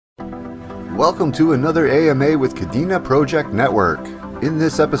Welcome to another AMA with Kadena Project Network. In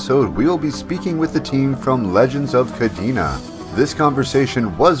this episode, we will be speaking with the team from Legends of Kadena. This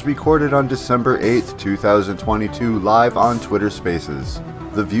conversation was recorded on December 8th, 2022, live on Twitter Spaces.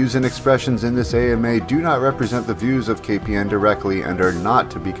 The views and expressions in this AMA do not represent the views of KPN directly and are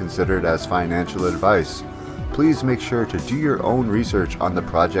not to be considered as financial advice. Please make sure to do your own research on the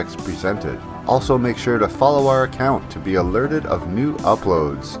projects presented. Also make sure to follow our account to be alerted of new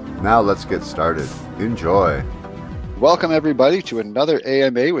uploads. Now let's get started. Enjoy. Welcome everybody to another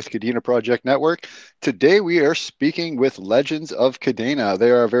AMA with Kadena Project Network. Today we are speaking with Legends of Kadena.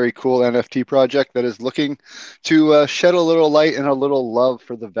 They are a very cool NFT project that is looking to shed a little light and a little love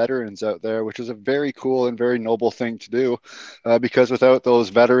for the veterans out there, which is a very cool and very noble thing to do because without those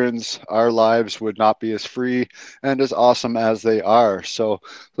veterans, our lives would not be as free and as awesome as they are. So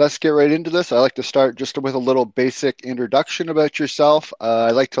let's get right into this. I like to start just with a little basic introduction about yourself.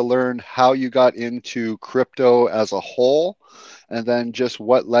 I like to learn how you got into crypto as a whole, and then just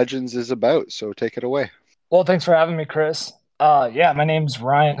what Legends is about. So take it away. Well, thanks for having me, Chris. Yeah, my name's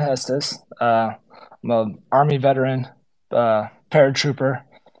Ryan Hestis. I'm an Army veteran, paratrooper.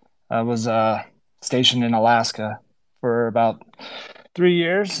 I was stationed in Alaska for about 3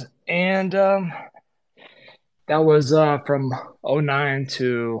 years, and that was from '09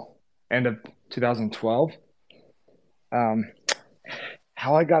 to end of 2012. Um,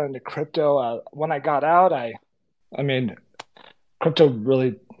 how I got into crypto, when I got out, I mean, crypto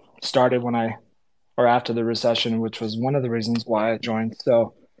really started or after the recession, which was one of the reasons why I joined.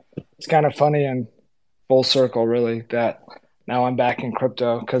 So it's kind of funny and full circle, really, that now I'm back in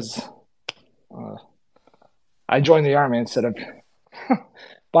crypto because uh, I joined the army instead of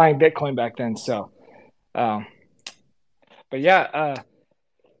buying Bitcoin back then. So, um, but yeah,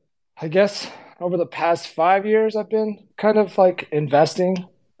 I guess over the past 5 years, I've been kind of like investing,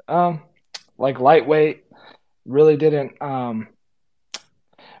 like lightweight. Really didn't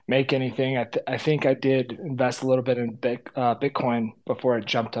make anything. I think I did invest a little bit in Bitcoin before it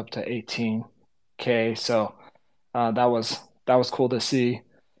jumped up to 18K. So that was cool to see.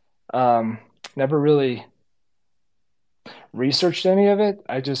 Never really researched any of it.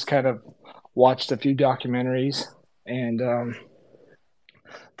 I just kind of watched a few documentaries and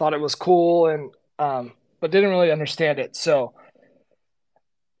thought it was cool and but didn't really understand it. So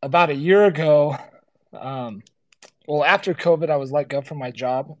about a year ago, well, after COVID, I was let go from my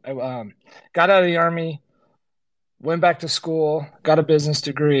job. I got out of the army, went back to school, got a business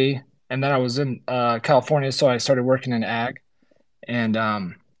degree, and then I was in California, so I started working in ag. And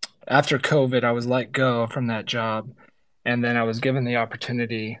after COVID, I was let go from that job, and then I was given the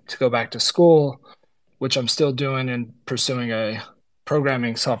opportunity to go back to school, which I'm still doing and pursuing a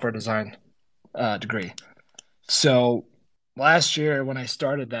programming software design degree. So last year, when I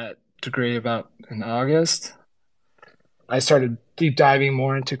started that degree, about in August, I started deep diving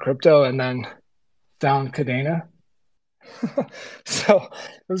more into crypto and then found Kadena. So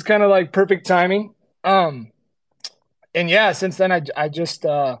it was kind of like perfect timing. And yeah, since then I just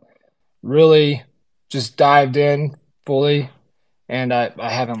really just dived in fully and I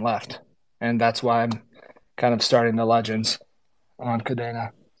haven't left. And that's why I'm kind of starting the Legends on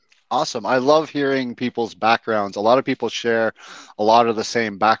Kadena. Awesome. I love hearing people's backgrounds. A lot of people share a lot of the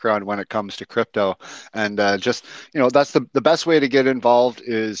same background when it comes to crypto. And that's the best way to get involved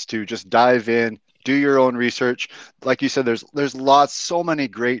is to just dive in, do your own research. Like you said, there's so many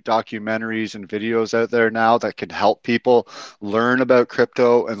great documentaries and videos out there now that can help people learn about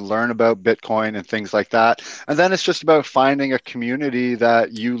crypto and learn about Bitcoin and things like that. And then it's just about finding a community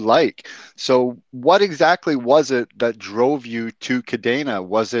that you like. So what exactly was it that drove you to Kadena?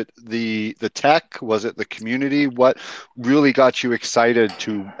 Was it the tech? Was it the community? What really got you excited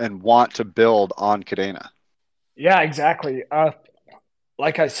to and want to build on Kadena? Yeah, exactly.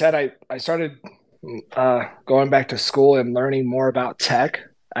 Like I said, I started going back to school and learning more about tech.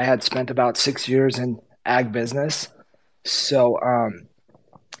 I had spent about 6 years in ag business. So,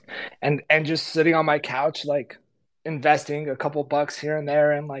 and just sitting on my couch, like investing a couple bucks here and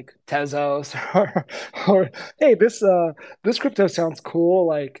there in like Tezos or hey, this crypto sounds cool.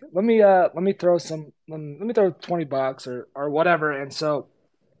 Like let me throw 20 bucks or whatever. And so,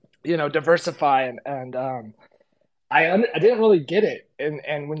 diversify and I didn't really get it.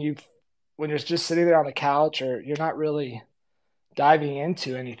 And when you're just sitting there on the couch or you're not really diving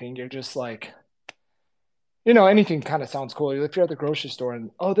into anything, you're just like, anything kind of sounds cool. If you're at the grocery store and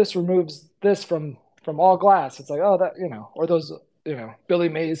this removes this from all glass, it's like, oh, that, or those, Billy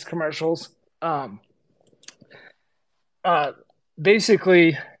Mays commercials. Um, uh,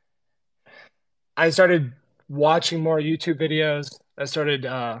 Basically, I started watching more YouTube videos. I started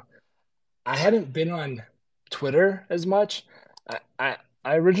I hadn't been on Twitter as much. I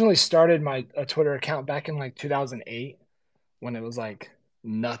originally started my a Twitter account back in like 2008 when it was like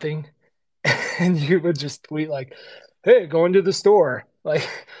nothing, and you would just tweet like, "Hey, going to the store," like,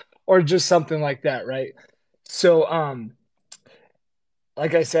 or just something like that, right? So,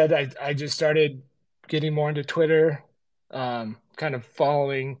 like I said, I just started getting more into Twitter, kind of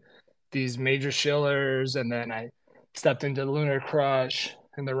following these major shillers, and then I stepped into the Lunar Crush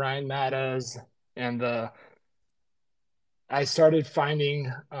and the Ryan Mattas, and the I started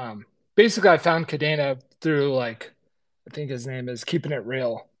finding basically I found Kadena through like I think his name is Keeping It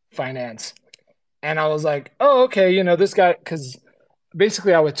Real Finance, and I was like, oh okay, this guy because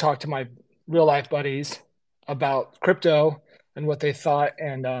basically I would talk to my real life buddies about crypto and what they thought,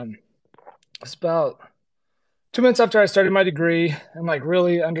 and it's about 2 months after I started my degree and like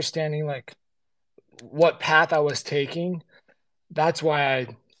really understanding like what path I was taking. That's why I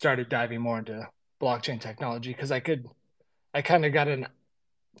started diving more into blockchain technology because I kind of got an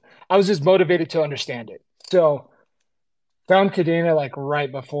I was just motivated to understand it. So found Kadena like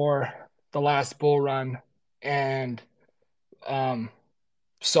right before the last bull run and um,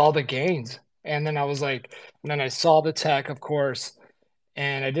 saw the gains. And then I was like, and then I saw the tech, of course,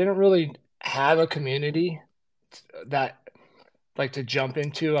 and I didn't really have a community that like to jump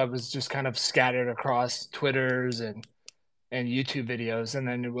into. I was just kind of scattered across Twitters and YouTube videos. And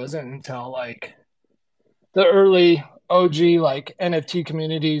then it wasn't until like the early OG like NFT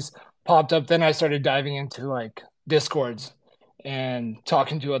communities popped up, then I started diving into like Discords and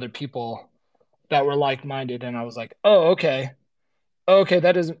talking to other people that were like minded, and I was like, oh okay,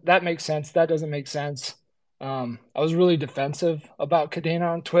 that makes sense. That doesn't make sense. I was really defensive about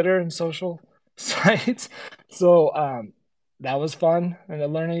Kadena on Twitter and social sites, so that was fun and a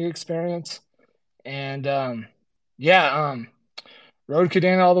learning experience. And yeah, rode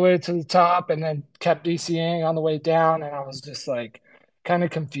Kadena all the way to the top and then kept DCing on the way down. And I was just like kind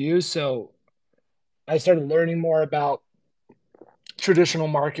of confused. So I started learning more about traditional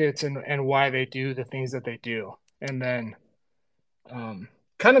markets and why they do the things that they do. And then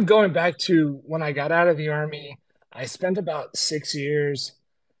kind of going back to when I got out of the army, I spent about 6 years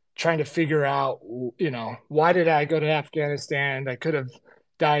trying to figure out, why did I go to Afghanistan? I could have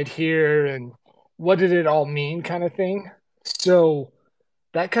died here and what did it all mean kind of thing. So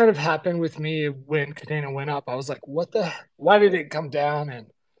that kind of happened with me when Kadena went up. I was like, why did it come down and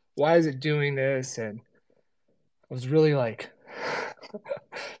why is it doing this? And I was really like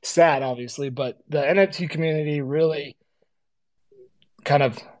sad, obviously, but the NFT community really kind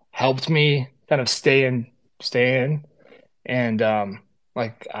of helped me kind of stay in. And, and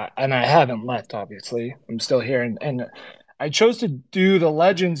I haven't left, obviously. I'm still here. And I chose to do the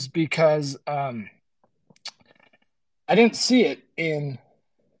Legends because, I didn't see it in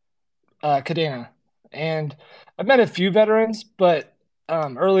Kadena. And I've met a few veterans, but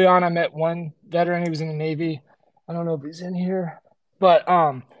early on I met one veteran. He was in the Navy. I don't know if he's in here, but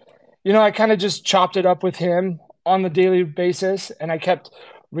I kind of just chopped it up with him on the daily basis, and I kept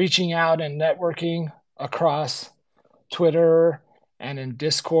reaching out and networking across Twitter and in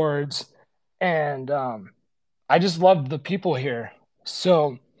Discords, and I just loved the people here.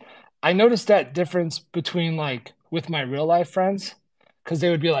 So I noticed that difference between like with my real life friends because they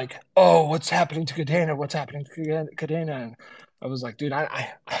would be like, "Oh, what's happening to Kadena? What's happening to Kadena?" And I was like, "Dude,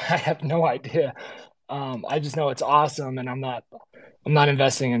 I have no idea. I just know it's awesome, and I'm not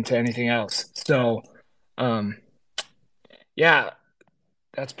investing into anything else." So, um, yeah,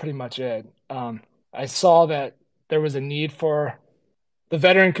 that's pretty much it. I saw that there was a need for the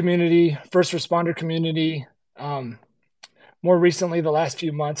veteran community, first responder community. Um, More recently, the last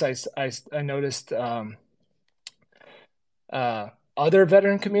few months, I noticed other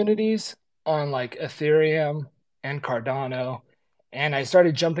veteran communities on like Ethereum and Cardano. And I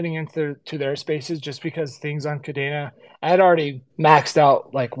started jumping into their spaces just because things on Kadena, I had already maxed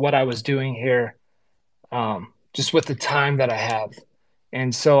out like what I was doing here, just with the time that I have.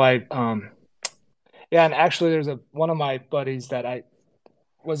 And so yeah, and actually there's one of my buddies that I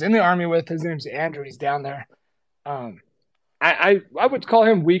was in the army with, his name's Andrew, he's down there. Um, I would call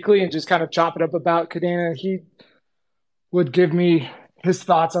him weekly and just kind of chop it up about Kadena. He would give me his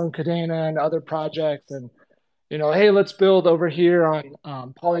thoughts on Kadena and other projects, and hey, let's build over here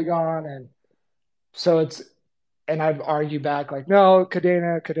on Polygon, and so and I'd argue back like, no,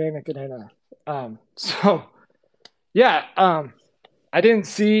 Kadena. So yeah, I didn't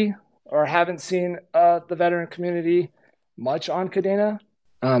see or haven't seen the veteran community much on Kadena.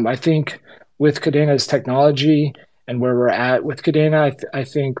 I think with Kadena's technology and where we're at with Kadena, I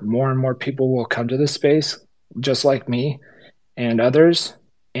think more and more people will come to this space, just like me and others.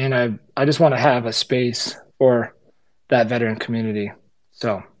 and I just want to have a space for that veteran community.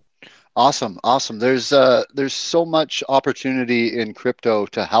 So Awesome, awesome. There's so much opportunity in crypto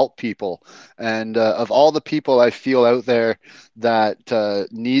to help people, and of all the people I feel out there that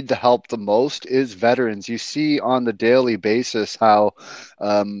need the help the most is veterans. You see on the daily basis how,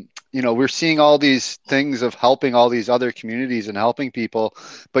 we're seeing all these things of helping all these other communities and helping people,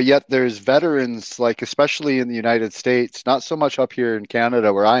 but yet there's veterans, like especially in the United States, not so much up here in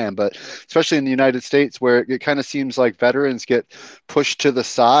Canada where I am, but especially in the United States, where it kind of seems like veterans get pushed to the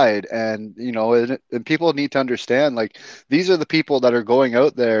side. And and people need to understand, like, these are the people that are going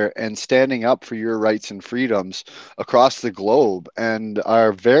out there and standing up for your rights and freedoms across the globe, and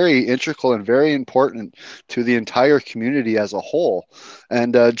are very integral and very important to the entire community as a whole.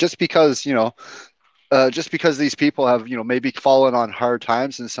 And just because these people have, maybe fallen on hard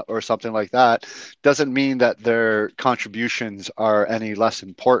times or something like that, doesn't mean that their contributions are any less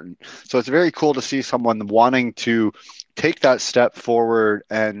important. So it's very cool to see someone wanting to take that step forward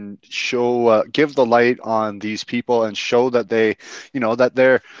and show, give the light on these people, and show that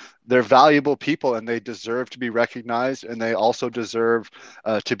they're valuable people, and they deserve to be recognized, and they also deserve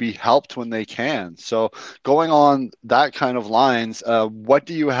to be helped when they can. So going on that kind of lines, what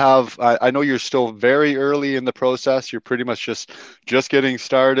do you have? I know you're still very early in the process. You're pretty much just getting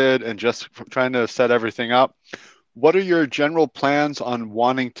started and just trying to set everything up. What are your general plans on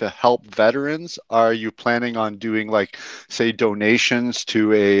wanting to help veterans? Are you planning on doing, like, say, donations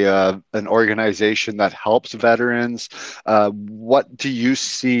to a an organization that helps veterans? What do you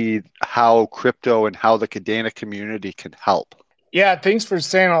see how crypto and how the Kadena community can help? yeah, thanks for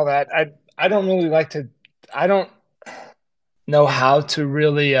saying all that. I don't really like to. I don't know how to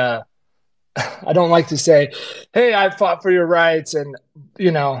really. I don't like to say, "Hey, I fought for your rights," and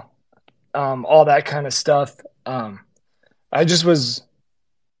you know, all that kind of stuff. I just was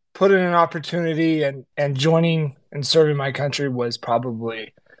put in an opportunity, and joining and serving my country was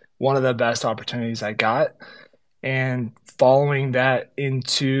probably one of the best opportunities I got. And following that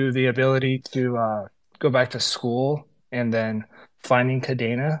into the ability to go back to school and then finding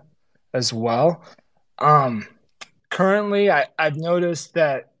Kadena as well. Um, Currently, I've noticed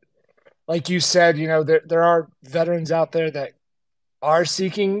that, like you said, there are veterans out there that are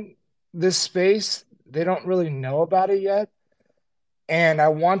seeking this space. They don't really know about it yet. And I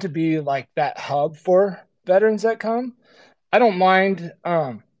want to be like that hub for veterans that come. I don't mind.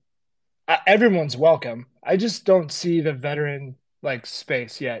 Everyone's welcome. I just don't see the veteran like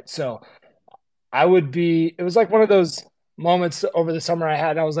space yet. So I would be. It was like one of those moments over the summer I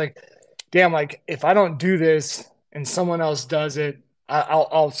had. I was like, damn, like if I don't do this and someone else does it,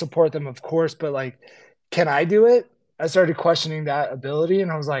 I'll support them, of course. But like, can I do it? I started questioning that ability, and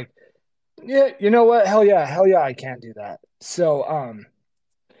I was like, yeah, you know what? Hell yeah, I can't do that. So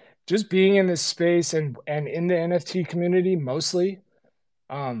just being in this space and in the NFT community mostly,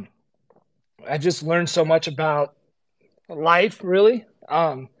 um, I just learned so much about life, really.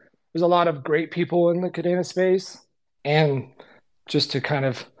 There's a lot of great people in the Kadena space, and just to kind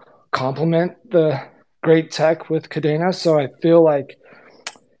of complement the great tech with Kadena. So I feel like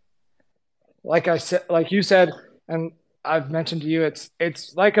I said, like you said, and I've mentioned to you,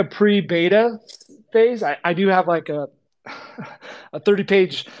 it's like a pre-beta phase. I do have like a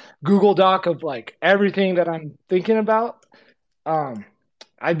 30-page Google Doc of like everything that I'm thinking about. Um,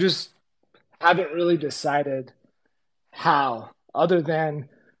 I just haven't really decided how, other than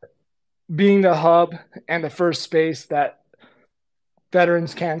being the hub and the first space that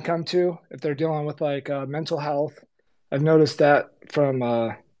veterans can come to if they're dealing with like mental health. I've noticed that from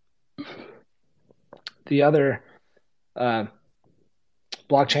the other uh,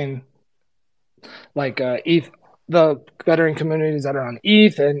 blockchain, like the veteran communities that are on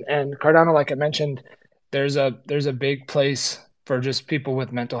ETH and Cardano. Like I mentioned, there's a big place for just people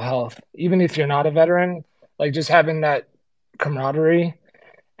with mental health, even if you're not a veteran. Like just having that camaraderie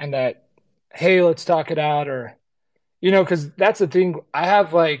and that, hey, let's talk it out, or because that's the thing. I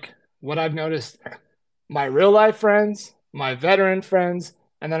have like what I've noticed: my real life friends, my veteran friends,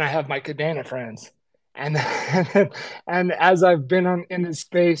 and then I have my Kadena friends. And and as I've been in this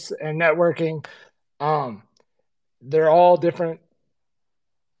space and networking, um, they're all different,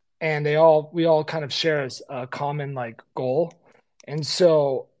 and we all kind of share a common like goal. And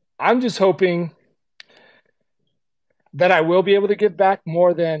so I'm just hoping that I will be able to give back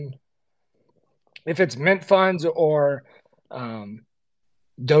more than if it's mint funds or um,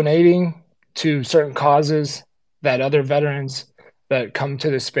 donating to certain causes that other veterans that come to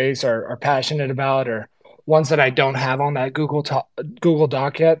this space are passionate about, or ones that I don't have on that Google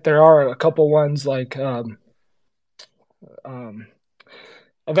Doc yet. There are a couple ones like um,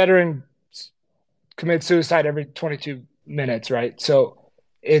 a veteran commits suicide every 22 minutes, right? So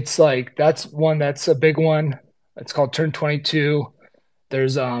it's like that's a big one. It's called Turn 22.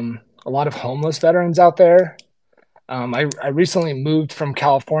 There's a lot of homeless veterans out there. I recently moved from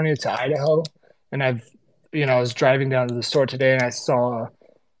California to Idaho, and I was driving down to the store today, and I saw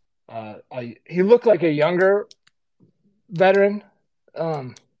he looked like a younger veteran,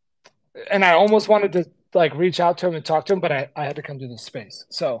 um, and I almost wanted to like reach out to him and talk to him, but I had to come to this space.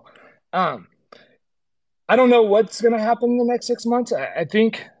 So, um, I don't know what's going to happen in the next 6 months. I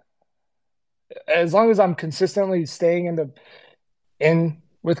think as long as I'm consistently staying in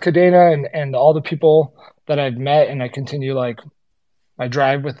with Kadena and all the people that I've met, and I continue like my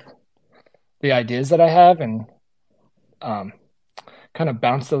drive with the ideas that I have, and um, kind of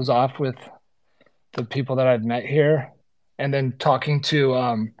bounce those off with the people that I've met here, and then talking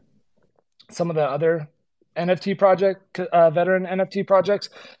to some of the other veteran NFT projects.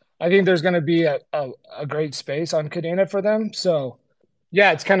 I think there's going to be a great space on Kadena for them. So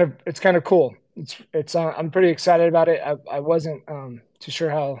yeah, it's kind of cool. It's I'm pretty excited about it. I wasn't too sure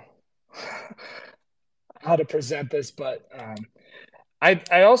how to present this, but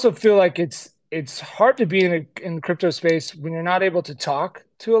I also feel like it's hard to be in crypto space when you're not able to talk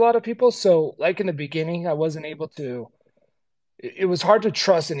to a lot of people. So like in the beginning, I wasn't able to. It was hard to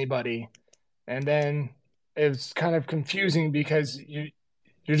trust anybody, and then it's kind of confusing because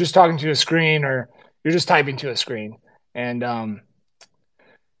you're just talking to a screen or you're just typing to a screen, and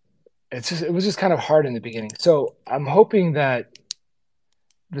it was just kind of hard in the beginning. So I'm hoping that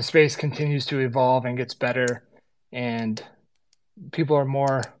the space continues to evolve and gets better, and people are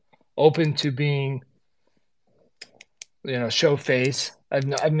more open to being, show face.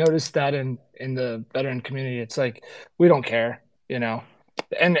 I've noticed that in the veteran community, it's like we don't care,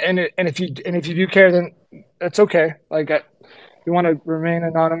 and if you do care, then it's okay. Like if you want to remain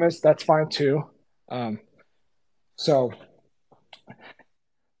anonymous, that's fine too. Um, so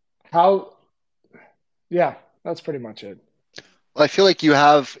how, yeah, that's pretty much it. Well, I feel like you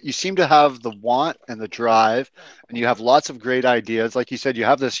seem to have the want and the drive, and you have lots of great ideas. Like you said, you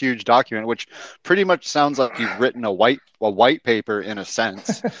have this huge document, which pretty much sounds like you've written a white paper in a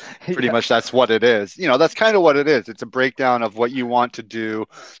sense. Pretty Yeah, much that's what it is. That's kind of what it is. It's a breakdown of what you want to do,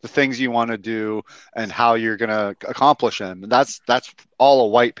 the things you want to do, and how you're going to accomplish them. And that's all a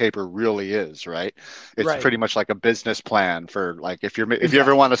white paper really is, right? It's right. pretty much like a business plan for like if you ever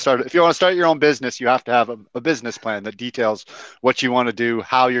Exactly. want to start if you want to start your own business, you have to have a business plan that details what you want to do,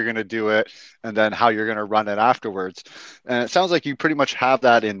 how you're going to do it, and then how you're going to run it afterwards. And it sounds like you pretty much have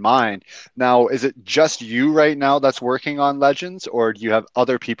that in mind. Now, is it just you right now that's working on Legends, or do you have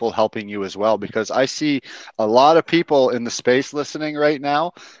other people helping you as well? Because I see a lot of people in the space listening right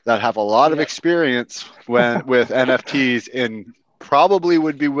now that have a lot of Yep. experience with NFTs and probably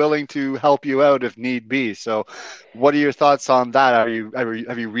would be willing to help you out if need be. So what are your thoughts on that?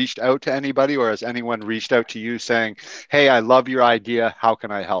 Have you reached out to anybody, or has anyone reached out to you saying, "Hey, I love your idea. How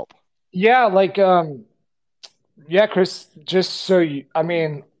can I help?" Yeah, like yeah, Chris, just so you I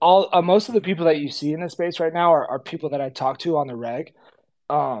mean, all most of the people that you see in this space right now are people that I talk to on the reg.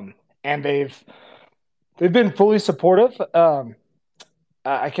 And they've been fully supportive.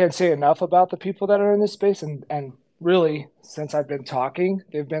 I can't say enough about the people that are in this space, and really since I've been talking,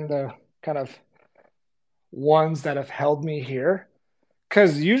 they've been the kind of ones that have held me here.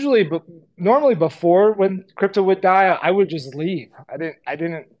 Because normally before when crypto would die, I would just leave. I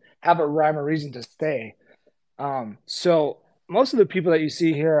didn't have a rhyme or reason to stay. So most of the people that you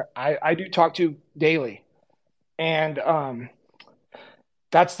see here, I do talk to daily, and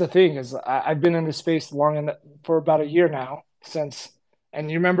that's the thing is I've been in this space for about a year now since, and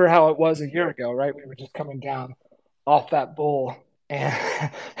you remember how it was a year ago, right? We were just coming down off that bull,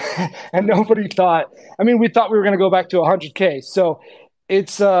 and and nobody thought. I mean, we thought we were going to go back to 100K. So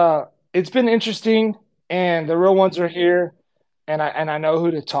it's been interesting, and the real ones are here, and I know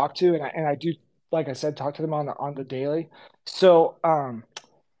who to talk to, and I do, like I said, talk to them on the daily. So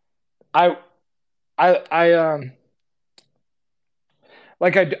I I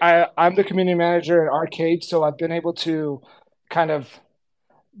like I'm the community manager at Arcade, so I've been able to kind of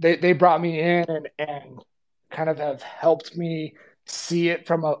they brought me in and kind of have helped me see it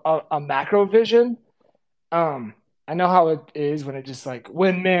from a macro vision. Um, I know how it is when it just like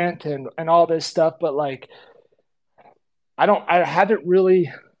win mint and all this stuff, but like I haven't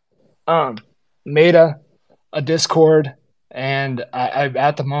really um made a Discord, and I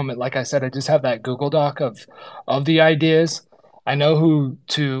at the moment, like I said, I just have that Google Doc of the ideas. I know who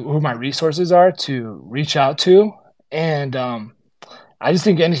my resources are to reach out to, and I just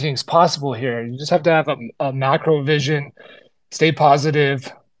think anything's possible here. You just have to have a macro vision stay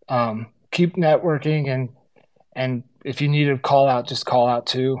positive, keep networking, and if you need to call out, just call out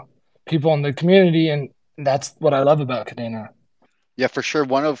to people in the community, and that's what I love about Kadena. Yeah, for sure.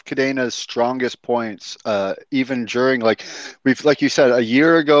 One of Kadena's strongest points, even during like you said, a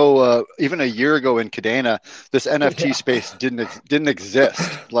year ago, even a year ago in Kadena, this NFT Yeah. space didn't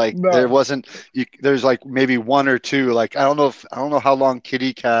exist. Like there No. wasn't. There's like maybe one or two. Like I don't know how long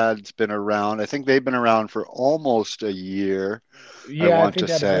Kitty Cad's been around. I think they've been around for almost a year. I Yeah, I want think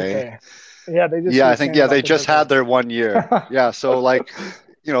to they had a say. birthday. Yeah, they just Yeah, I were think saying about they their just had birthdays. their 1 year. Yeah, so like,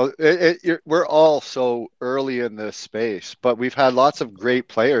 we're all so early in this space, but we've had lots of great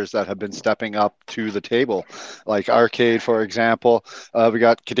players that have been stepping up to the table, like Arcade, for example. We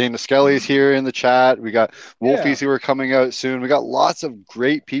got Kadena Skelly's here in the chat. We got Yeah. Wolfies who are coming out soon. We got lots of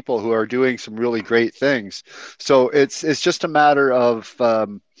great people who are doing some really great things. So it's just a matter of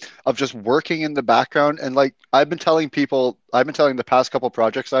just working in the background. And like I've been telling the past couple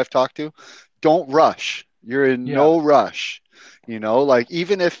projects I've talked to, don't rush. You're in Yeah. no rush. Like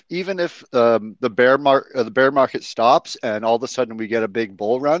even if the bear market stops and all of a sudden we get a big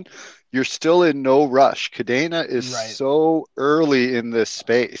bull run, you're still in no rush. Kadena is Right. so early in this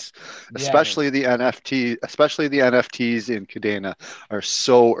space, Yeah, it is. especially the NFTs in Kadena are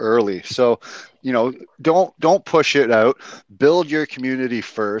so early. So, don't push it out. Build your community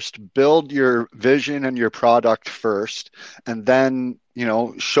first, build your vision and your product first, and then,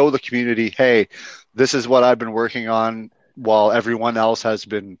 show the community, hey, this is what I've been working on while everyone else has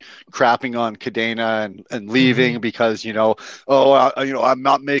been crapping on Kadena and Hmm. leaving because, I'm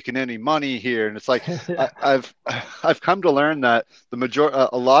not making any money here. And it's like, Yeah. I've come to learn that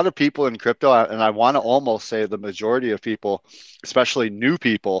a lot of people in crypto, and I want to almost say the majority of people, especially new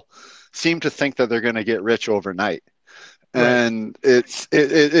people, seem to think that they're going to get rich overnight. Right. And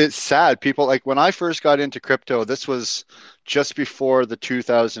it's sad. People, like, when I first got into crypto, this was just before the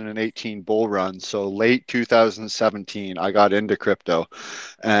 2018 bull run, so late 2017 I got into crypto.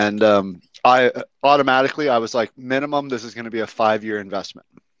 And I automatically, I was like, minimum, this is going to be a 5-year investment.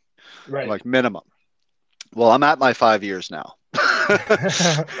 I'm Right. like, minimum. Well, I'm at my 5 years now.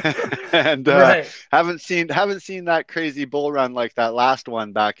 And Right. haven't seen that crazy bull run like that last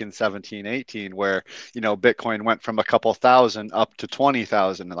one back in 17 18, where Bitcoin went from a couple thousand up to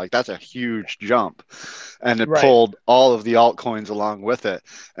 20,000. Like, that's a huge jump, and it Right. pulled all of the altcoins along with it.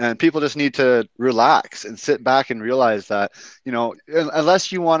 And people just need to relax and sit back and realize that,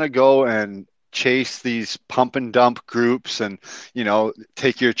 unless you want to go and chase these pump and dump groups and,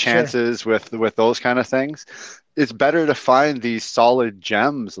 take your Sure. chances with those kind of things, it's better to find these solid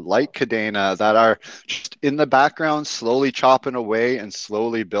gems like Kadena that are just in the background, slowly chopping away and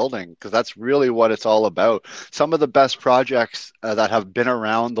slowly building, because that's really what it's all about. Some of the best projects that have been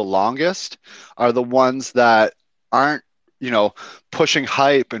around the longest are the ones that aren't, you know, pushing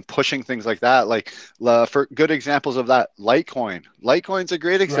hype and pushing things like that. Like, for good examples of that, Litecoin's a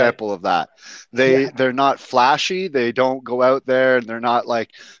great Right. example of that. Yeah. They're not flashy. They don't go out there and they're not like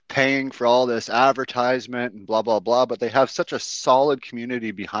paying for all this advertisement and blah blah blah, but they have such a solid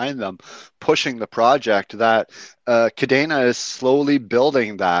community behind them pushing the project that Kadena is slowly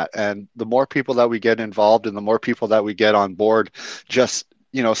building that. And the more people that we get involved and the more people that we get on board, just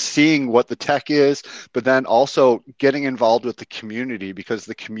seeing what the tech is, but then also getting involved with the community, because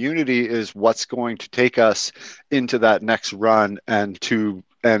the community is what's going to take us into that next run and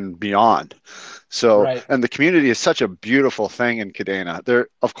beyond. So, Right. and the community is such a beautiful thing in Kadena. There,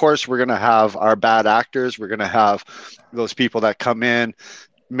 of course, we're going to have our bad actors. We're going to have those people that come in,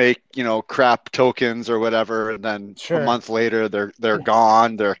 make, crap tokens or whatever, and then a Sure. month later they're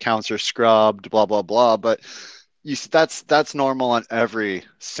gone. Their accounts are scrubbed, blah blah blah. But that's normal on every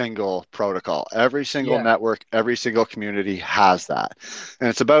single protocol. Every single Yeah. network, every single community has that. And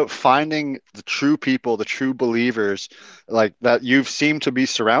it's about finding the true people, the true believers, like that you've seemed to be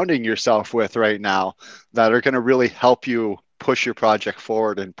surrounding yourself with right now, that are going to really help you push your project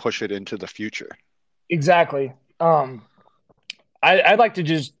forward and push it into the future. Exactly. I'd like to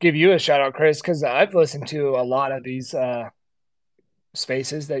just give you a shout out, Chris, because I've listened to a lot of these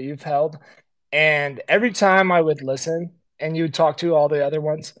spaces that you've held, and every time I would listen, and you would talk to all the other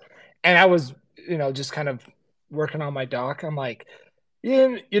ones, and I was, just kind of working on my doc. I'm like,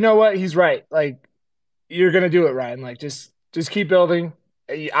 yeah, you know what? He's right. Like, you're gonna do it, Ryan. Like, just keep building.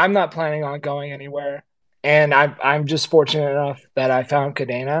 I'm not planning on going anywhere, and I'm just fortunate enough that I found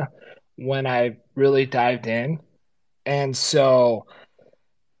Kadena when I really dived in, and so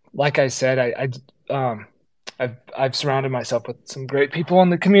like I said, I've surrounded myself with some great people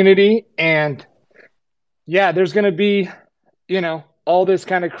in the community, and yeah, there's gonna be all this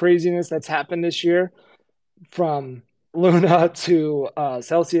kind of craziness that's happened this year from Luna to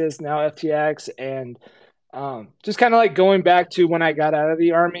Celsius, now FTX, and just kind of like going back to when I got out of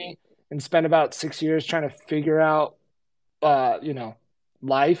the army and spent about 6 years trying to figure out, you know,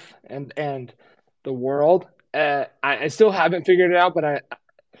 life and the world. I still haven't figured it out, but I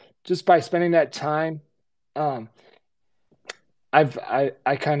just by spending that time, um,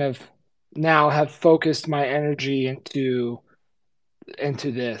 I kind of now have focused my energy into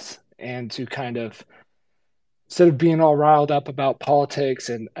this and to kind of instead of being all riled up about politics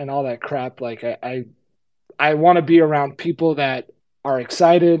and all that crap, like I want to be around people that are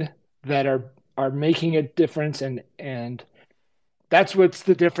excited, that are making a difference, and that's what's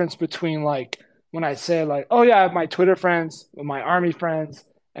the difference between like when I say like, oh yeah, I have my Twitter friends, my army friends,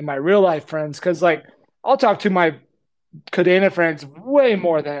 and my real life friends, because like I'll talk to my Kadena friends way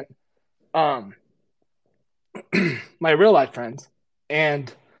more than um my real life friends,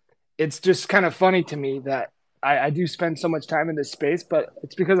 and it's just kind of funny to me that I do spend so much time in this space, but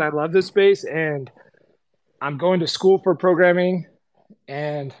it's because I love this space and I'm going to school for programming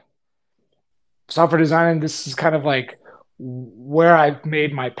and software design. And this is kind of like where I've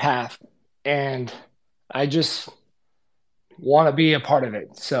made my path, and I just want to be a part of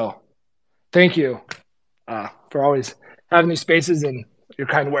it. So thank you for always having these spaces and your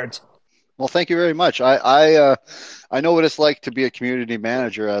kind words. Well, thank you very much. I know what it's like to be a community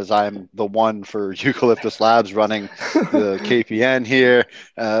manager, as I'm the one for Eucalyptus Labs, running the KPN here,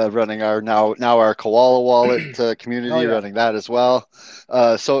 running our now our Koala Wallet Hell community, yeah. running that as well.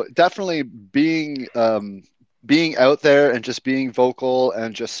 So definitely being out there and just being vocal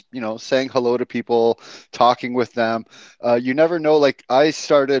and just saying hello to people, talking with them. You never know. Like I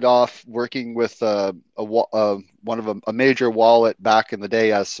started off working with one of a major wallet back in the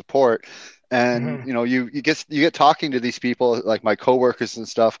day as support, and Mm-hmm. you get talking to these people like my coworkers and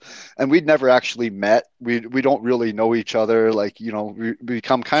stuff, and we'd never actually met. We don't really know each other. Like we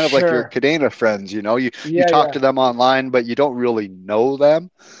become kind of like your Sure. Kadena friends. You Yeah, talk yeah. to them online, but you don't really know them.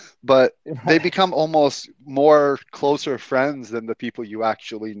 But they Right. become almost more closer friends than the people you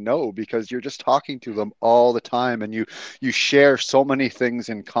actually know, because you're just talking to them all the time, and you share so many things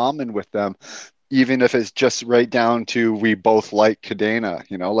in common with them, even if it's just right down to we both like Kadena,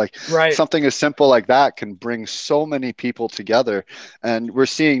 like Right. something as simple like that can bring so many people together. And we're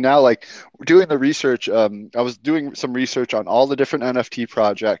seeing now, like doing the research, I was doing some research on all the different NFT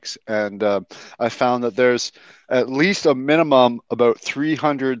projects, and I found that there's at least a minimum about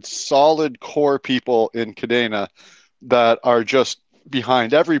 300 solid core people in Kadena that are just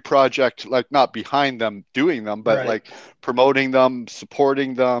behind every project, like not behind them doing them, but Right. like promoting them,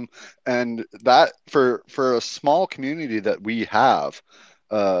 supporting them. And that for a small community that we have,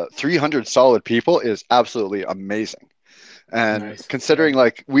 300 solid people is absolutely amazing. And Nice. Yeah. considering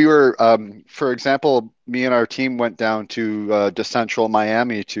like we were, for example, me and our team went down to Decentral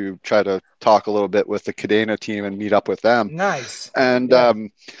Miami to try to talk a little bit with the Kadena team and meet up with them. Nice. And Yeah.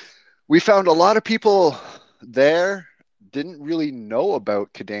 we found a lot of people there didn't really know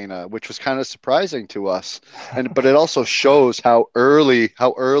about Kadena, which was kind of surprising to us. But it also shows how early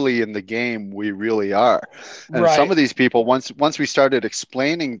in the game we really are. And some Right. of these people, once we started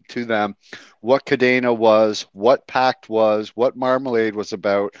explaining to them what Kadena was, what Pact was, what Marmalade was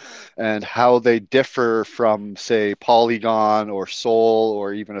about, and how they differ from, say, Polygon or Sol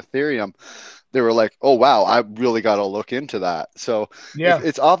or even Ethereum, they were like, "Oh wow, I really got to look into that." So Yeah.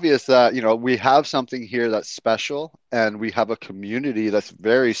 it's obvious that we have something here that's special, and we have a community that's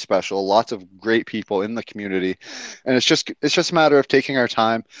very special. Lots of great people in the community, and it's just a matter of taking our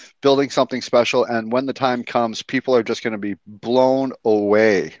time, building something special, and when the time comes, people are just going to be blown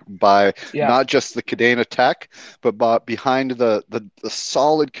away by Yeah. not just the Kadena tech, but behind the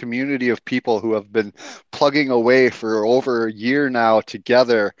solid community of people who have been plugging away for over a year now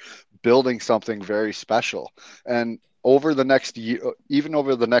together, building something very special. And over the next year, even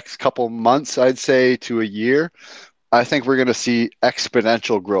over the next couple months, I'd say to a year, I think we're going to see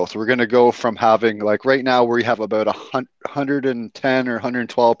exponential growth. We're going to go from having, like right now, we have about 110 or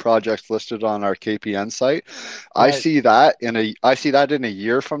 112 projects listed on our KPN site. Right. I see that in a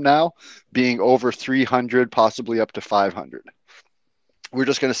year from now being over 300, possibly up to 500. We're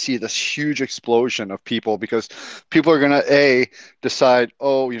just going to see this huge explosion of people, because people are going to decide,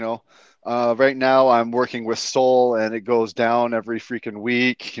 oh, right now I'm working with Soul and it goes down every freaking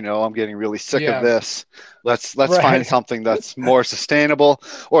week. I'm getting really sick of Yeah. this. Let's find Right. something that's more sustainable.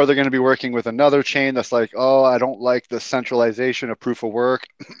 Or they're going to be working with another chain that's like, oh, I don't like the centralization of proof of work,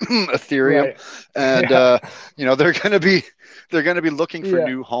 Ethereum. Right. And Yeah. they're going to be looking for Yeah.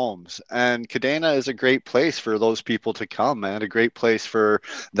 new homes, and Kadena is a great place for those people to come, and a great place for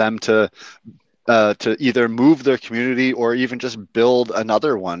them to to either move their community or even just build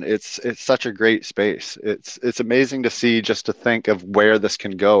another one. It's such a great space. It's amazing to see, just to think of where this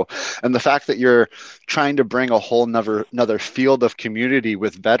can go, and the fact that you're trying to bring a whole another field of community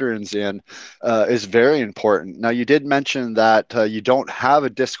with veterans in is very important. Now, you did mention that you don't have a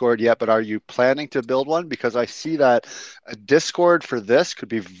Discord yet, but are you planning to build one? Because I see that a Discord for this could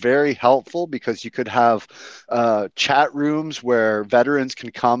be very helpful, because you could have chat rooms where veterans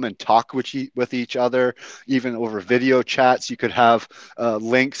can come and talk with each other, even over video chats. You could have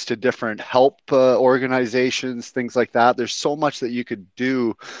links to different help organizations, things like that. There's so much that you could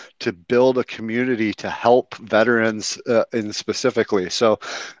do to build a community to help veterans in specifically. So,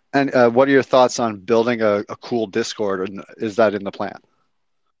 and what are your thoughts on building a cool Discord, and is that in the plan?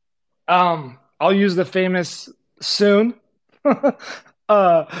 I'll use the famous soon.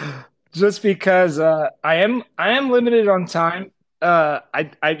 uh, just because I am limited on time.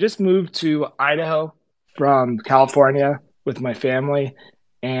 I just moved to Idaho from California with my family,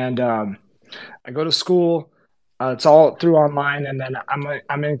 and I go to school. It's all through online, and then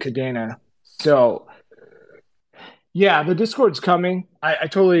I'm in Kadena. So yeah, the Discord's coming. I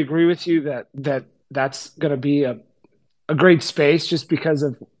totally agree with you that's going to be a great space just because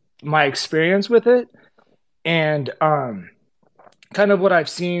of my experience with it, and kind of what I've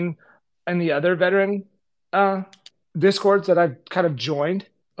seen in the other veteran uh, discords that I've kind of joined.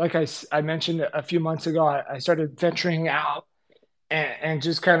 Like I mentioned a few months ago, I started venturing out and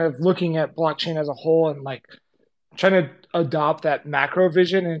just kind of looking at blockchain as a whole and like trying to adopt that macro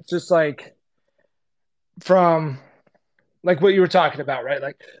vision. And it's just like from like what you were talking about, right?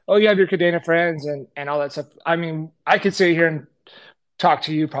 Like, oh, you have your Kadena friends and all that stuff. I mean, I could sit here and talk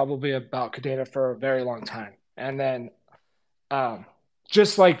to you probably about Kadena for a very long time. And then um,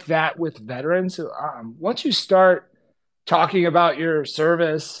 just like that with veterans, once you start talking about your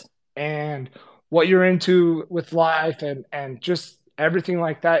service and what you're into with life and just everything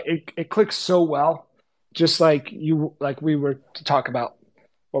like that, it clicks so well. Just like we were to talk about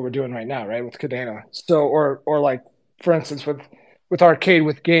what we're doing right now, right, with Kadena. So or like for instance with arcade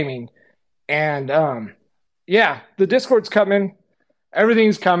with gaming. And yeah, the Discord's coming,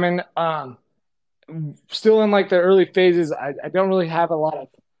 everything's coming. Still in like the early phases. I don't really have a lot of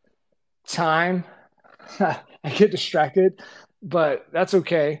time. I get distracted, but that's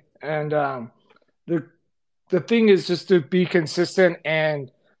okay. And the the thing is just to be consistent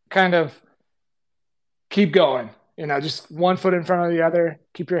and kind of keep going. You know, just one foot in front of the other.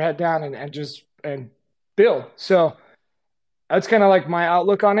 Keep your head down and just and build. So that's kind of like my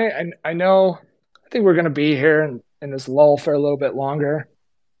outlook on it. And I know I think we're gonna be here in this lull for a little bit longer.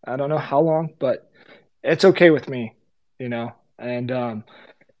 I don't know how long, but it's okay with me, you know. And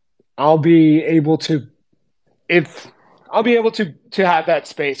I'll be able to if I'll be able to have that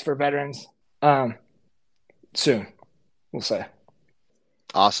space for veterans soon. We'll say.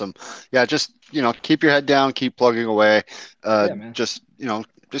 Awesome. Yeah, just, keep your head down, keep plugging away. Yeah, man. Just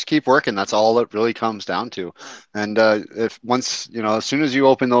keep working. That's all it really comes down to. And if once, as soon as you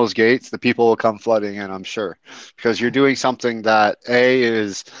open those gates, the people will come flooding in, I'm sure, because you're doing something that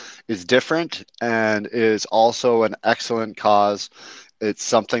is different and is also an excellent cause. It's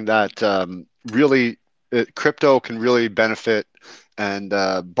something that really crypto can really benefit, and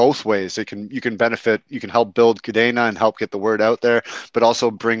both ways you can benefit. You can help build Kadena and help get the word out there, but also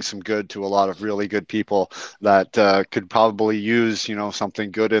bring some good to a lot of really good people that could probably use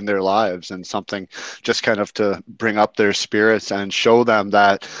something good in their lives, and something just kind of to bring up their spirits and show them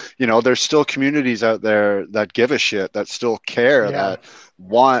that there's still communities out there that give a shit, that still care, Yeah. that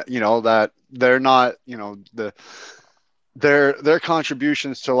want that they're not their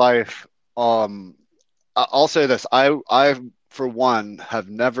contributions to life. I'll say this. I for one have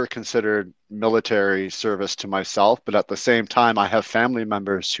never considered military service to myself, but at the same time I have family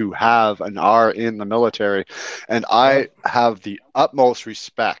members who have and are in the military, and I Yep. have the utmost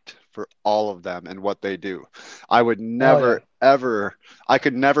respect for all of them and what they do. I would Hell yeah. never ever I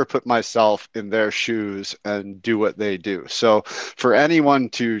could never put myself in their shoes and do what they do. So for anyone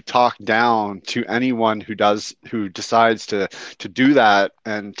to talk down to anyone who decides to do that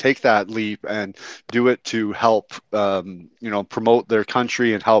and take that leap and do it to help promote their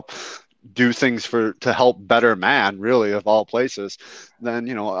country and help do things to help better man, really, of all places, then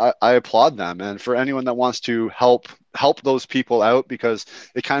I applaud them. And for anyone that wants to help those people out, because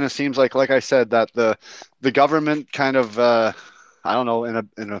it kind of seems like I said, that the government kind of I don't know,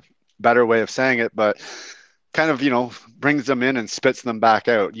 in a better way of saying it, but kind of brings them in and spits them back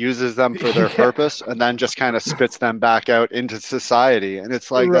out, uses them for their Yeah. purpose, and then just kind of spits them back out into society. And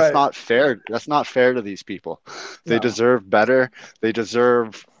it's like, that's Right. not fair. That's not fair to these people. They No. deserve better. They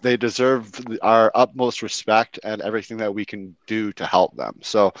deserve they deserve our utmost respect and everything that we can do to help them.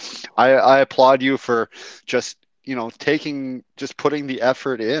 So I applaud you for just, just putting the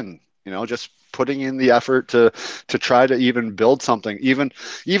effort in, just putting in the effort to try to even build something, even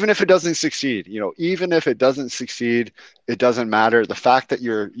if it doesn't succeed, even if it doesn't succeed, it doesn't matter. The fact that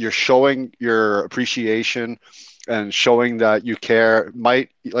you're showing your appreciation and showing that you care might,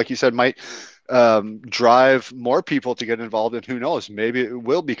 like you said, might drive more people to get involved. And who knows, maybe it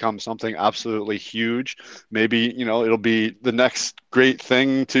will become something absolutely huge. Maybe, it'll be the next great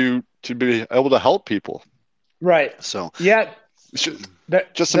thing to be able to help people. Right. So yeah, it's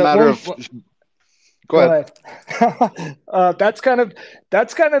just a that matter one. of, go Go ahead. ahead. That's kind of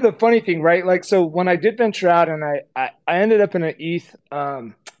the funny thing, right? Like, so when I did venture out, and I ended up in an ETH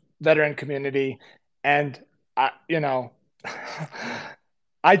veteran community, and I,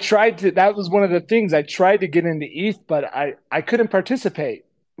 I tried to. That was one of the things I tried to get into ETH, but I couldn't participate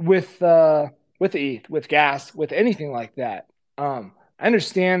with ETH, with gas, with anything like that. I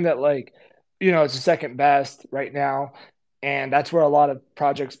understand that, like, it's the second best right now, and that's where a lot of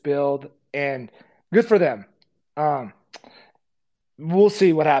projects build, and good for them. Um, we'll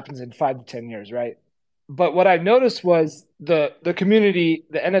see what happens in 5 to 10 years, right? But what I noticed was the community,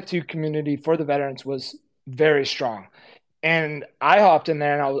 the NFT community for the veterans was very strong. And I hopped in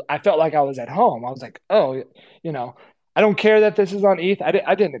there, and I felt like I was at home. I was like, oh, I don't care that this is on ETH.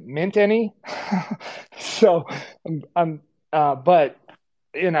 I didn't mint any. So but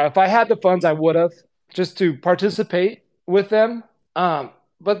if I had the funds, I would have, just to participate with them.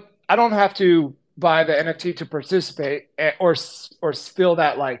 But I don't have to buy the NFT to participate, or feel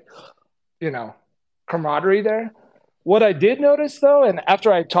that, like, you know camaraderie there. What I did notice, though, and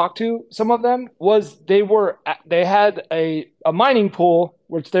after I talked to some of them, was they had a mining pool,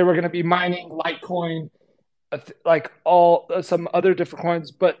 which they were going to be mining Litecoin, like all some other different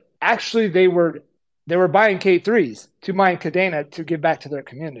coins, but actually they were buying K3s to mine Kadena to give back to their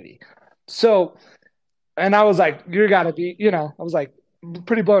community. So, and I was like, you got to be, I was like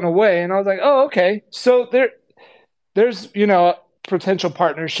pretty blown away, and I was like, oh, okay. So there's potential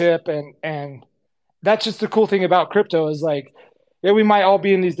partnership, and that's just the cool thing about crypto is, like, yeah, we might all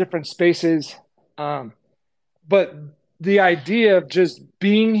be in these different spaces, um, but the idea of just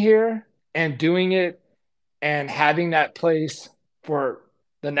being here and doing it and having that place for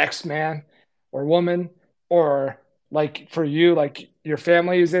the next man or woman, or like for you, like your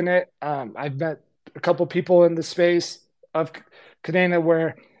family is in it. I've met a couple people in the space of Kadena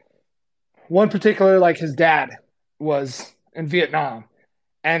where one particular, like, his dad was in Vietnam,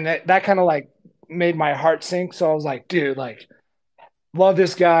 and that kind of like made my heart sink. So I was like, dude, like, love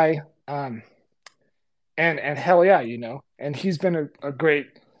this guy. And hell yeah, and he's been a great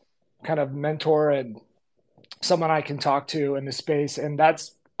kind of mentor and someone I can talk to in the space. And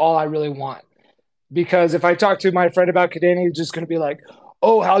that's all I really want. Because if I talk to my friend about Kadena, he's just going to be like,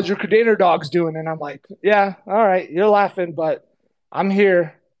 oh, how's your Kadena dogs doing? And I'm like, yeah, all right, you're laughing, but I'm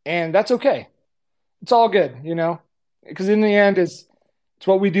here, and that's okay. It's all good, because in the end, it's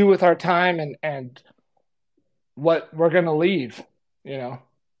what we do with our time, and what we're going to leave,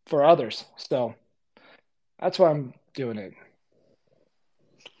 for others. So that's why I'm doing it.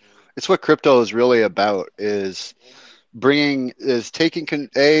 It's what crypto is really about, is taking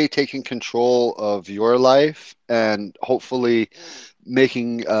control of your life, and hopefully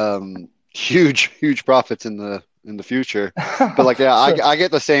making huge profits in the future. But like, yeah, Sure. I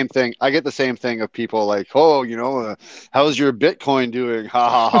get the same thing. I get the same thing of people like, oh, how's your Bitcoin doing? Ha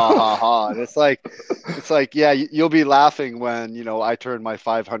ha ha ha ha. And it's like, yeah, you'll be laughing when, I turn my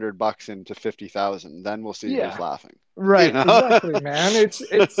 $500 into 50,000. Then we'll see who's Yeah. laughing. Right. Exactly, man. It's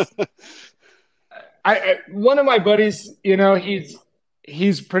one of my buddies,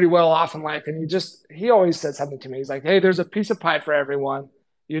 he's pretty well off in life, and he always says something to me. He's like, hey, there's a piece of pie for everyone.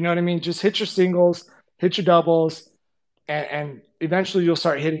 You know what I mean? Just hit your singles, hit your doubles, and eventually you'll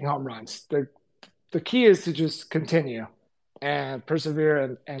start hitting home runs. The key is to just continue and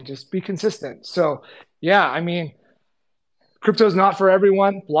persevere, and just be consistent. So yeah, I mean, crypto's not for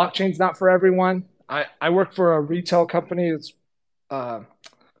everyone. Blockchain's not for everyone. I work for a retail company. It's uh,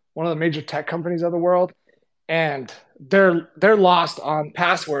 one of the major tech companies of the world, and they're lost on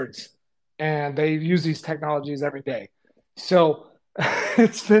passwords, and they use these technologies every day. So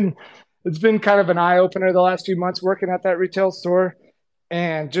it's been it's been kind of an eye opener the last few months working at that retail store,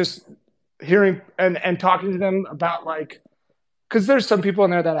 and just hearing and talking to them about, like, because there's some people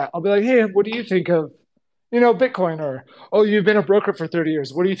in there that I'll be like, hey, what do you think of Bitcoin? Or, oh, you've been a broker for 30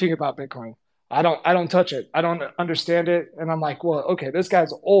 years. What do you think about Bitcoin? I don't touch it. I don't understand it. And I'm like, well, okay, this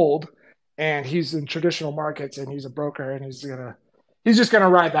guy's old, and he's in traditional markets, and he's a broker, and he's gonna he's just gonna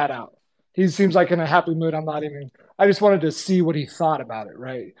ride that out. He seems like in a happy mood. I just wanted to see what he thought about it,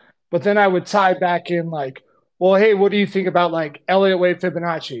 right? But then I would tie back in like, well, hey, what do you think about like Elliott Wave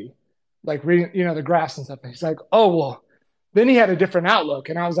Fibonacci? Like reading, the graphs and stuff. And he's like, oh well. Then he had a different outlook.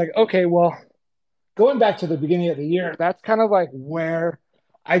 And I was like, okay, well, going back to the beginning of the year, that's kind of like where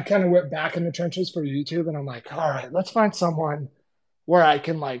I kind of went back in the trenches for YouTube. And I'm like, all right, let's find someone where I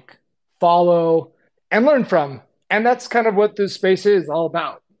can like follow and learn from. And that's kind of what this space is all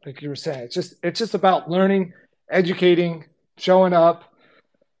about. Like you were saying, it's just about learning, educating, showing up.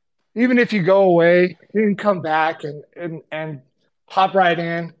 Even if you go away, you can come back and hop right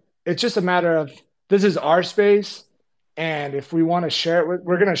in. It's just a matter of this is our space. And if we want to share it with,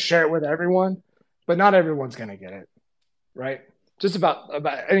 we're going to share it with everyone, but not everyone's going to get it. Right. Just about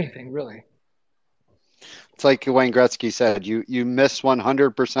anything really. It's like Wayne Gretzky said, you miss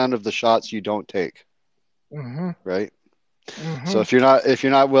 100% of the shots you don't take. Mm-hmm. Right. Mm-hmm. So if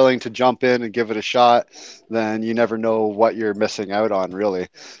you're not willing to jump in and give it a shot, then you never know what you're missing out on. Really,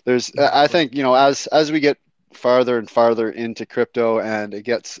 I think as we get farther and farther into crypto and it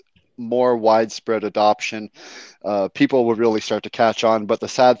gets more widespread adoption, people will really start to catch on. But the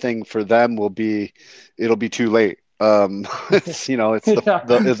sad thing for them will be, it'll be too late. It's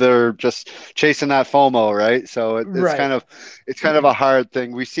they're just chasing that FOMO, right? So it's right. kind of a hard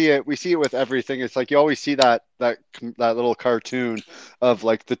thing. We see it with everything. It's like you always see that little cartoon of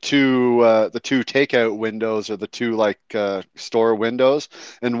like the two takeout windows or the two like store windows,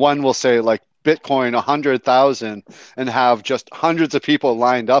 and one will say like Bitcoin 100,000 and have just hundreds of people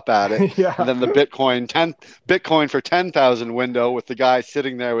lined up at it. Yeah. And then the Bitcoin for 10,000 window with the guy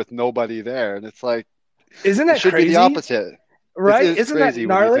sitting there with nobody there. And it's like, isn't that it should crazy? be the opposite. Right? It's crazy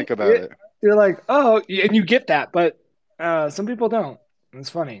when you think about it. You're like, oh, and you get that, but some people don't.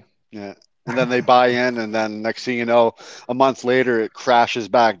 It's funny. Yeah. And then they buy in, and then next thing you know, a month later, it crashes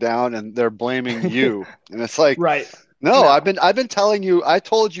back down, and they're blaming you. And it's like, right. No, I've been telling you. I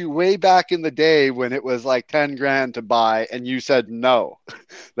told you way back in the day when it was like 10 grand to buy, and you said no,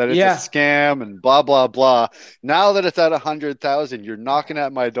 that it's a scam and blah blah blah. Now that it's at 100,000, you're knocking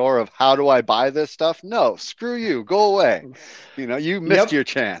at my door of how do I buy this stuff? No, screw you, go away. You missed your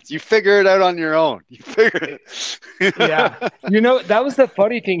chance. You figure it out on your own. You figure it. Yeah, that was the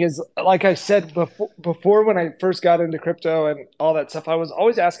funny thing is, like I said before when I first got into crypto and all that stuff, I was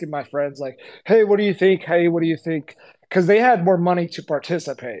always asking my friends like, hey, what do you think? Hey, what do you think? Because they had more money to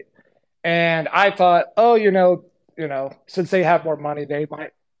participate. And I thought, oh, since they have more money, they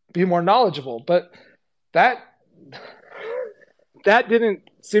might be more knowledgeable. But that didn't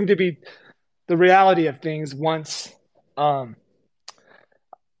seem to be the reality of things once I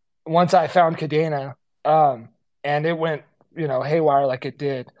found Kadena, and it went, haywire like it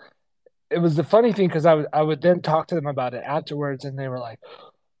did. It was the funny thing because I would then talk to them about it afterwards, and they were like,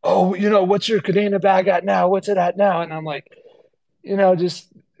 oh, what's your Kadena bag at now? What's it at now? And I'm like, just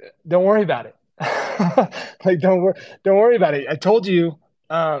don't worry about it. Like, don't worry about it. I told you,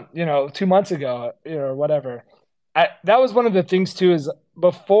 2 months ago, or whatever. That was one of the things too, is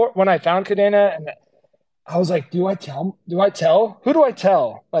before when I found Kadena, and I was like, do I tell? Who do I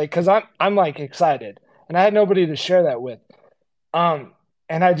tell? Like, cause I'm like excited, and I had nobody to share that with. And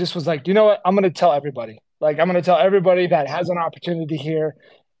I just was like, you know what? I'm going to tell everybody. Like, I'm going to tell everybody that has an opportunity here.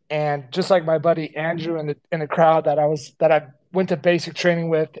 And just like my buddy Andrew in the crowd that I went to basic training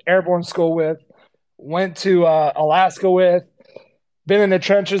with, airborne school with, went to Alaska with, been in the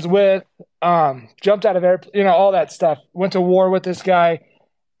trenches with, jumped out of all that stuff. Went to war with this guy.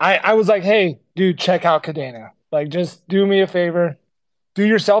 I was like, hey, dude, check out Kadena. Like, just do me a favor, do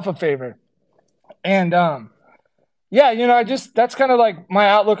yourself a favor, and that's kind of like my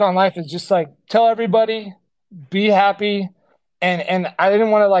outlook on life is just like tell everybody, be happy. And I didn't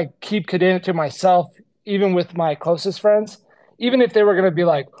want to like keep Kadena to myself, even with my closest friends, even if they were going to be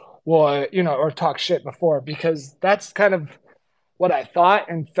like, well, or talk shit before, because that's kind of what I thought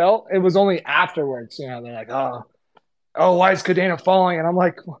and felt. It was only afterwards, they're like, oh, why is Kadena falling? And I'm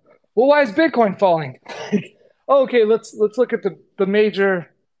like, well, why is Bitcoin falling? Oh, okay, let's look at the major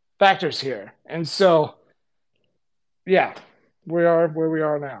factors here. And so, yeah, we are where we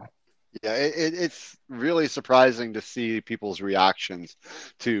are now. Yeah, it's really surprising to see people's reactions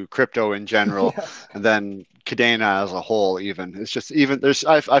to crypto in general, and then Kadena as a whole. Even it's just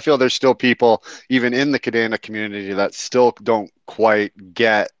I feel there's still people even in the Kadena community that still don't quite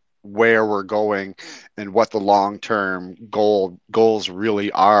get where we're going and what the long-term goals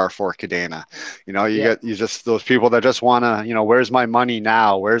really are for Kadena. Get just those people that just want to, where's my money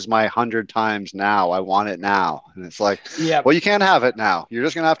now? Where's my 100 times now? I want it now. And it's like, well, you can't have it now. You're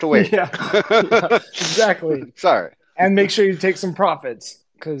just going to have to wait. Yeah, exactly. Sorry. and make sure you take some profits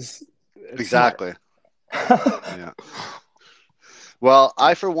because exactly. Yeah. Well,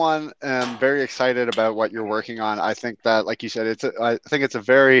 I, for one, am very excited about what you're working on. I think that, like you said, I think it's a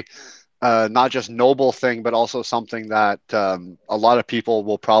very not just noble thing, but also something that a lot of people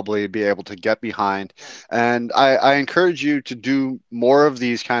will probably be able to get behind. And I encourage you to do more of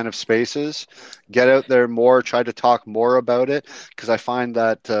these kind of spaces, get out there more, try to talk more about it, because I find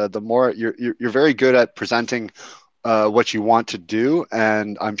that the more you're very good at presenting what you want to do.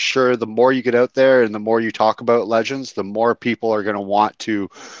 And I'm sure the more you get out there and the more you talk about Legends, the more people are going to want to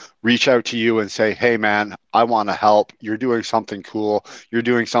reach out to you and say, hey man, I want to help. You're doing something cool. You're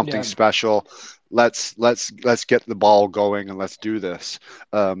doing something special. Let's get the ball going and let's do this.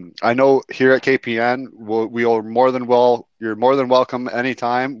 I know here at KPN, we are more than well. You're more than welcome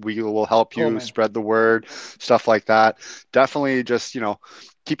anytime. We will help you spread the word, stuff like that. Definitely just,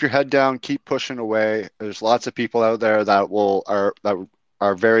 keep your head down, keep pushing away. There's lots of people out there that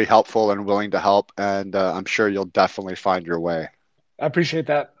are very helpful and willing to help. And I'm sure you'll definitely find your way. I appreciate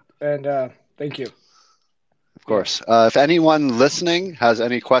that. And thank you. Of course. If anyone listening has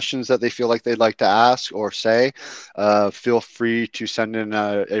any questions that they feel like they'd like to ask or say, feel free to send in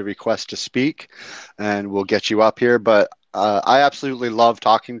a request to speak and we'll get you up here. But I absolutely love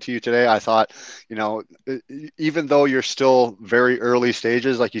talking to you today. I thought, even though you're still very early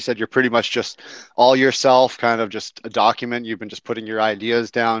stages, like you said, you're pretty much just all yourself, kind of just a document. You've been just putting your ideas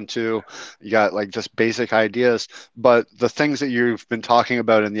down to, you got like just basic ideas, but the things that you've been talking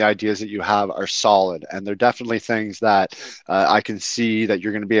about and the ideas that you have are solid. And they're definitely things that I can see that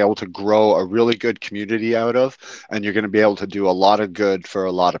you're going to be able to grow a really good community out of, and you're going to be able to do a lot of good for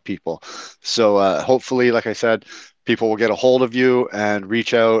a lot of people. So hopefully, like I said, people will get a hold of you and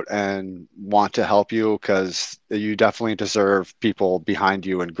reach out and want to help you, because you definitely deserve people behind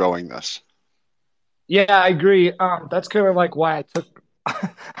you and growing this. Yeah, I agree. That's kind of like why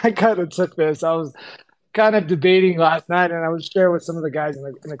I kind of took this. I was kind of debating last night, and I was sharing with some of the guys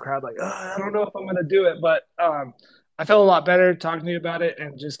in the crowd, like, I don't know if I'm going to do it, but I felt a lot better talking to you about it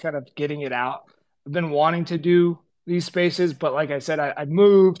and just kind of getting it out. I've been wanting to do these spaces, but like I said, I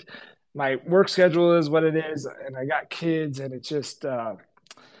moved. My work schedule is what it is, and I got kids, and it's just I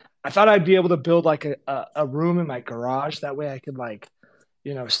thought I'd be able to build like a room in my garage. That way I could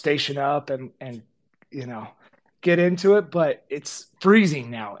station up and get into it, but it's freezing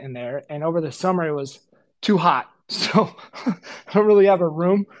now in there. And over the summer it was too hot. So I don't really have a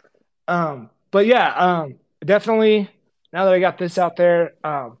room. But yeah, definitely now that I got this out there,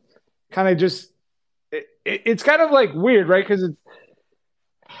 kind of just, it's kind of like weird, right? Cause it's,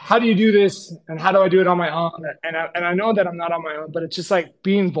 how do you do this and how do I do it on my own? And I know that I'm not on my own, but it's just like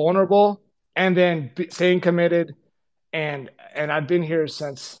being vulnerable and then staying committed. And I've been here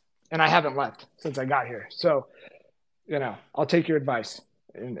and I haven't left since I got here. So, I'll take your advice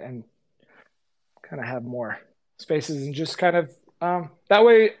and kind of have more spaces and just kind of, that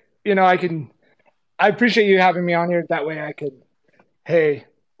way, I appreciate you having me on here. That way I could, hey,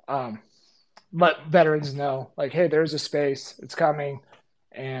 let veterans know, like, hey, there's a space, it's coming.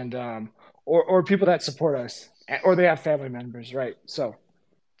 And or people that support us, or they have family members, right? So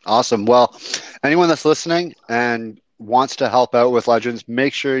awesome. Well, anyone that's listening and wants to help out with Legends,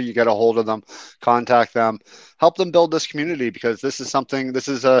 make sure you get a hold of them, contact them, help them build this community, because this is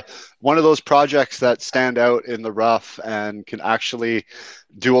one of those projects that stand out in the rough and can actually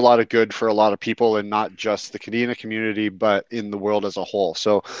do a lot of good for a lot of people, and not just the Kadena community, but in the world as a whole.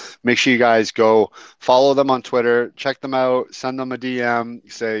 So make sure you guys go follow them on Twitter, check them out, send them a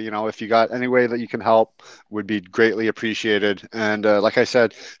DM, say, if you got any way that you can help, would be greatly appreciated. And like I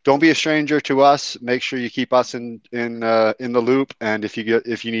said, don't be a stranger to us. Make sure you keep us in the loop. And if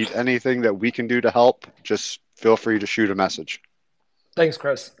you need anything that we can do to help, just feel free to shoot a message. Thanks,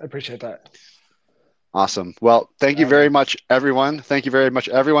 Chris. I appreciate that. Awesome. Well, thank you very much, everyone. Thank you very much,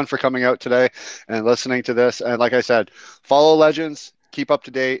 everyone, for coming out today and listening to this. And like I said, follow Legends, keep up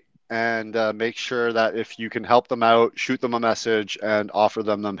to date, and make sure that if you can help them out, shoot them a message and offer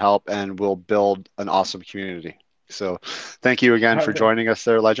them help, and we'll build an awesome community. So thank you again for joining us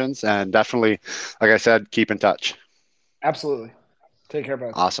there, Legends. And definitely, like I said, keep in touch. Absolutely. Take care,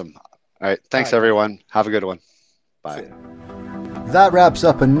 bud. Awesome. All right. Thanks, everyone. Have a good one. Bye. That wraps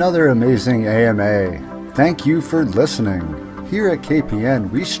up another amazing AMA. Thank you for listening. Here at KPN,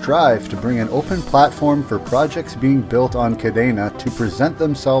 we strive to bring an open platform for projects being built on Kadena to present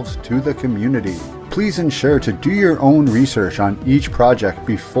themselves to the community. Please ensure to do your own research on each project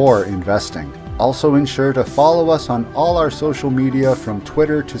before investing. Also ensure to follow us on all our social media, from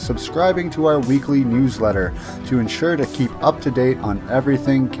Twitter to subscribing to our weekly newsletter, to ensure to keep up to date on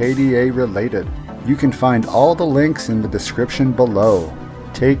everything KDA related. You can find all the links in the description below.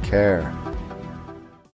 Take care.